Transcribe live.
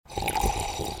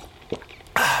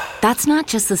That's not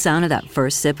just the sound of that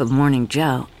first sip of Morning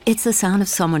Joe. It's the sound of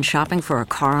someone shopping for a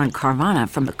car on Carvana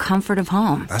from the comfort of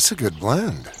home. That's a good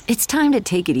blend. It's time to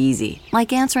take it easy,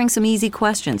 like answering some easy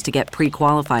questions to get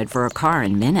pre-qualified for a car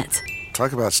in minutes.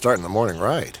 Talk about starting the morning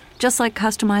right. Just like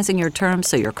customizing your terms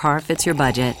so your car fits your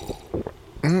budget.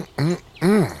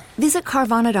 Visit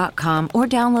Carvana.com or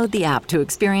download the app to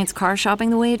experience car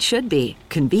shopping the way it should be.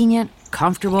 Convenient,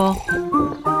 comfortable.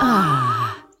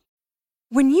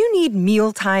 When you need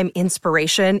mealtime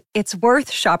inspiration, it's worth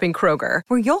shopping Kroger,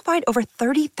 where you'll find over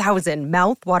 30,000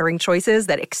 mouth-watering choices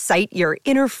that excite your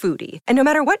inner foodie. And no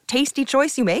matter what tasty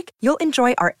choice you make, you'll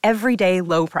enjoy our everyday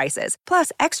low prices,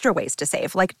 plus extra ways to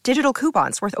save, like digital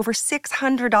coupons worth over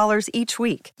 $600 each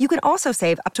week. You can also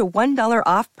save up to $1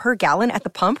 off per gallon at the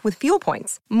pump with fuel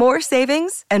points. More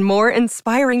savings and more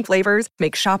inspiring flavors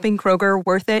make shopping Kroger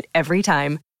worth it every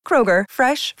time. Kroger,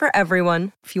 fresh for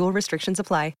everyone. Fuel restrictions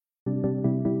apply.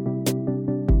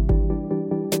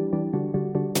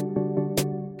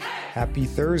 Happy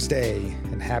Thursday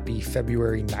and happy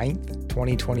February 9th,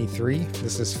 2023.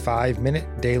 This is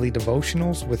 5-Minute Daily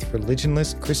Devotionals with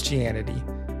Religionless Christianity.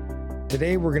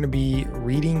 Today we're going to be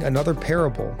reading another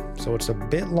parable, so it's a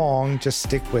bit long, just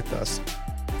stick with us.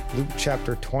 Luke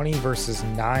chapter 20 verses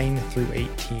 9 through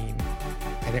 18,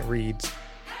 and it reads,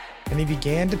 "And he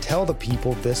began to tell the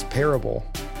people this parable.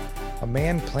 A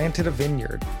man planted a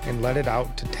vineyard and let it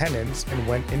out to tenants and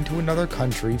went into another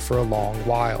country for a long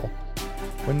while.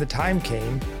 When the time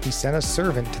came, he sent a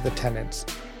servant to the tenants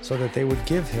so that they would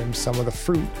give him some of the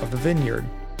fruit of the vineyard.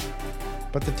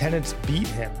 But the tenants beat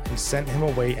him and sent him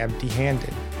away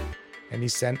empty-handed. And he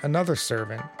sent another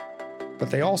servant. But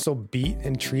they also beat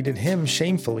and treated him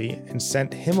shamefully and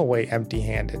sent him away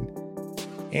empty-handed.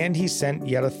 And he sent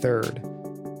yet a third.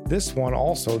 This one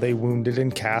also they wounded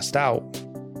and cast out.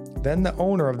 Then the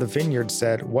owner of the vineyard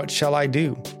said, 'What shall I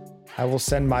do? I will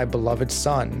send my beloved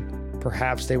son.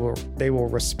 Perhaps they will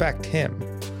respect him.'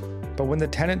 But when the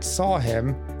tenants saw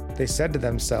him, they said to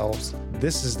themselves,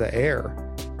 'This is the heir.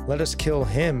 Let us kill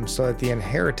him so that the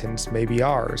inheritance may be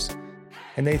ours.'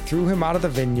 And they threw him out of the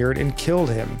vineyard and killed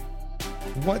him.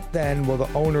 What then will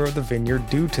the owner of the vineyard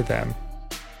do to them?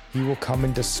 He will come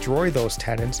and destroy those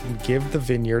tenants and give the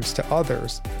vineyards to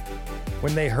others."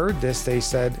 When they heard this, they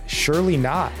said, "Surely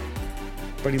not."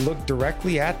 But he looked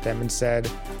directly at them and said,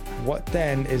 "What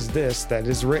then is this that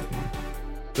is written?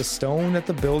 The stone that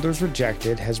the builders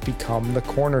rejected has become the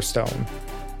cornerstone.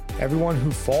 Everyone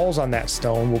who falls on that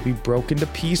stone will be broken to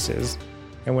pieces,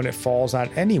 and when it falls on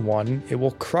anyone, it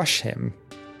will crush him."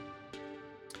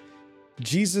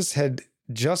 Jesus had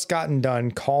just gotten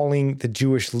done calling the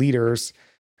Jewish leaders,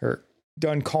 or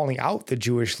done calling out the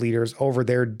Jewish leaders over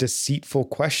their deceitful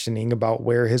questioning about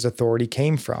where his authority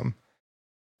came from.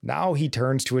 Now he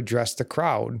turns to address the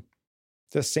crowd.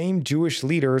 The same Jewish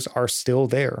leaders are still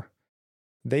there.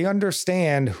 They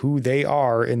understand who they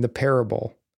are in the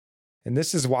parable. And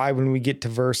this is why when we get to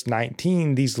verse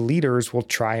 19, these leaders will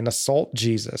try and assault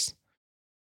Jesus.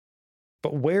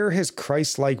 But where has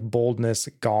Christ-like boldness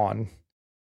gone?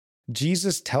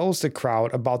 Jesus tells the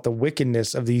crowd about the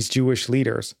wickedness of these Jewish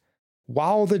leaders,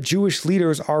 while the Jewish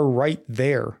leaders are right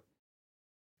there.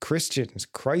 Christians,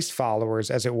 Christ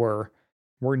followers, as it were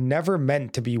never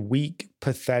meant to be weak,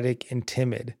 pathetic, and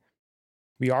timid.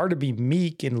 We are to be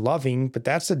meek and loving, but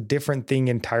that's a different thing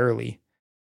entirely.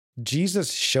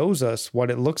 Jesus shows us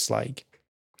what it looks like.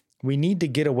 We need to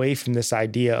get away from this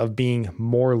idea of being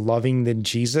more loving than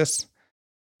Jesus.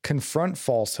 Confront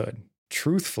falsehood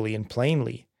truthfully and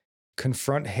plainly.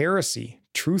 Confront heresy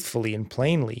truthfully and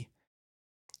plainly.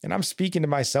 And I'm speaking to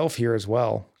myself here as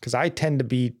well, because I tend to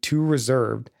be too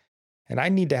reserved. And I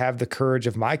need to have the courage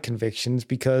of my convictions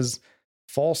because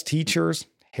false teachers,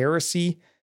 heresy,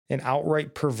 and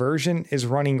outright perversion is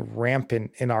running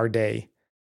rampant in our day.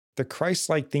 The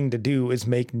Christ-like thing to do is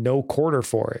make no quarter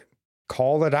for it.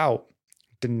 Call it out,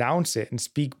 denounce it, and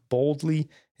speak boldly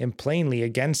and plainly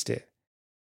against it.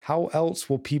 How else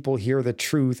will people hear the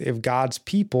truth if God's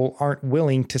people aren't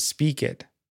willing to speak it?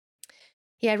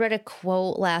 Yeah, I read a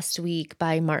quote last week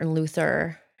by Martin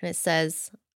Luther, and it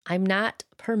says, "I'm not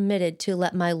permitted to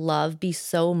let my love be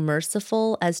so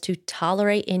merciful as to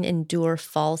tolerate and endure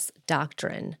false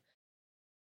doctrine."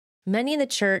 Many in the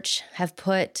church have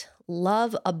put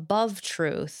love above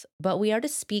truth, but we are to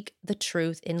speak the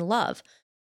truth in love.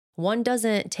 One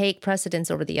doesn't take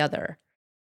precedence over the other.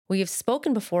 We have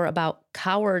spoken before about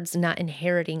cowards not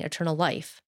inheriting eternal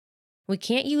life. We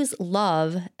can't use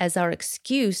love as our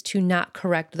excuse to not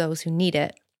correct those who need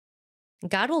it.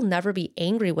 God will never be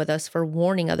angry with us for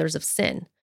warning others of sin,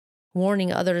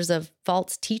 warning others of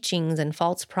false teachings and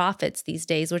false prophets these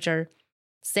days, which are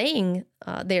saying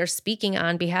they are speaking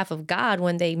on behalf of God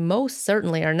when they most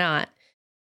certainly are not.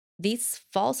 These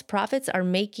false prophets are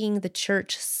making the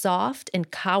church soft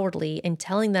and cowardly and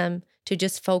telling them to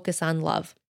just focus on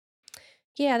love.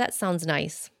 Yeah, that sounds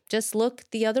nice. Just look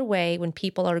the other way when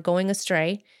people are going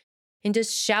astray and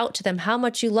just shout to them how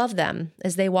much you love them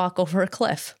as they walk over a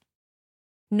cliff.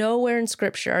 Nowhere in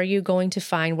Scripture are you going to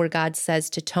find where God says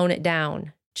to tone it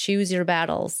down, choose your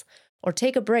battles, or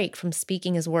take a break from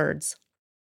speaking His words.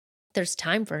 There's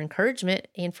time for encouragement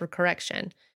and for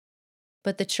correction.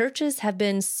 But the churches have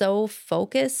been so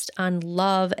focused on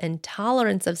love and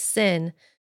tolerance of sin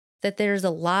that there's a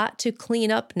lot to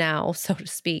clean up now, so to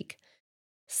speak.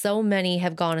 So many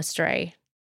have gone astray.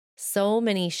 So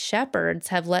many shepherds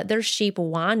have let their sheep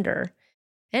wander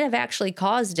and have actually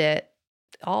caused it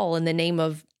all in the name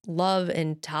of love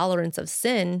and tolerance of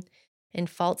sin and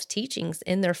false teachings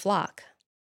in their flock.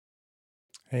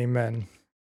 Amen.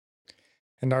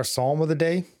 And our psalm of the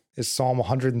day is Psalm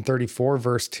 134,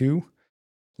 verse 2.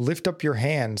 Lift up your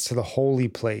hands to the holy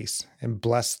place and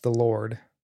bless the Lord.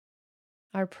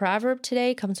 Our proverb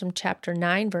today comes from chapter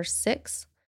 9, verse 6.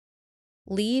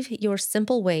 Leave your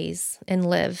simple ways and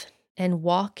live, and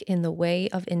walk in the way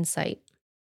of insight.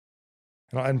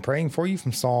 And I'm praying for you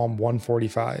from Psalm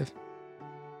 145.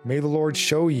 May the Lord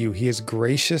show you He is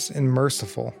gracious and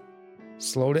merciful,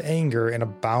 slow to anger and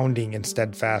abounding in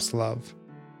steadfast love,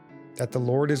 that the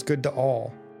Lord is good to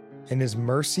all, and His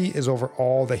mercy is over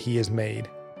all that He has made.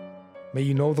 May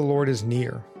you know the Lord is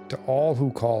near to all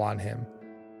who call on Him,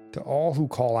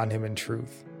 in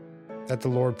truth, that the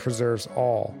Lord preserves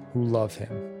all who love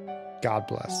Him. God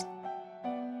bless.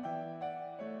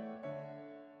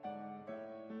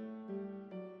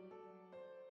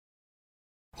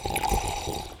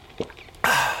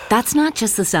 That's not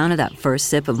just the sound of that first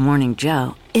sip of Morning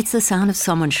Joe. It's the sound of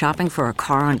someone shopping for a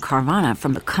car on Carvana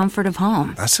from the comfort of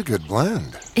home. That's a good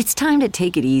blend. It's time to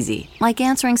take it easy, like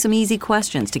answering some easy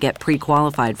questions to get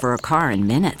pre-qualified for a car in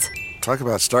minutes. Talk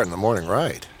about starting the morning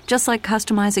right. Just like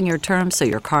customizing your terms so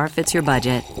your car fits your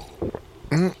budget.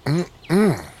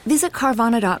 Visit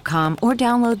Carvana.com or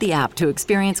download the app to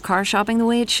experience car shopping the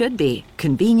way it should be.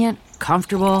 Convenient,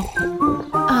 comfortable.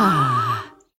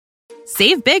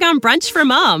 Save big on brunch for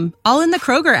mom, all in the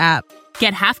Kroger app.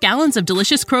 Get half gallons of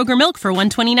delicious Kroger milk for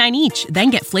 $1.29 each. Then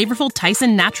get flavorful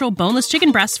Tyson natural boneless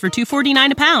chicken breasts for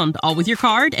 $2.49 a pound, all with your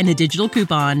card and a digital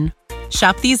coupon.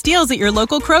 Shop these deals at your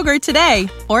local Kroger today,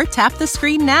 or tap the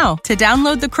screen now to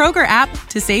download the Kroger app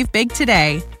to save big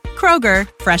today. Kroger,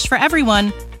 fresh for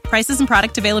everyone. Prices and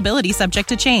product availability subject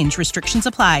to change. Restrictions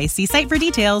apply. See site for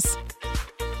details.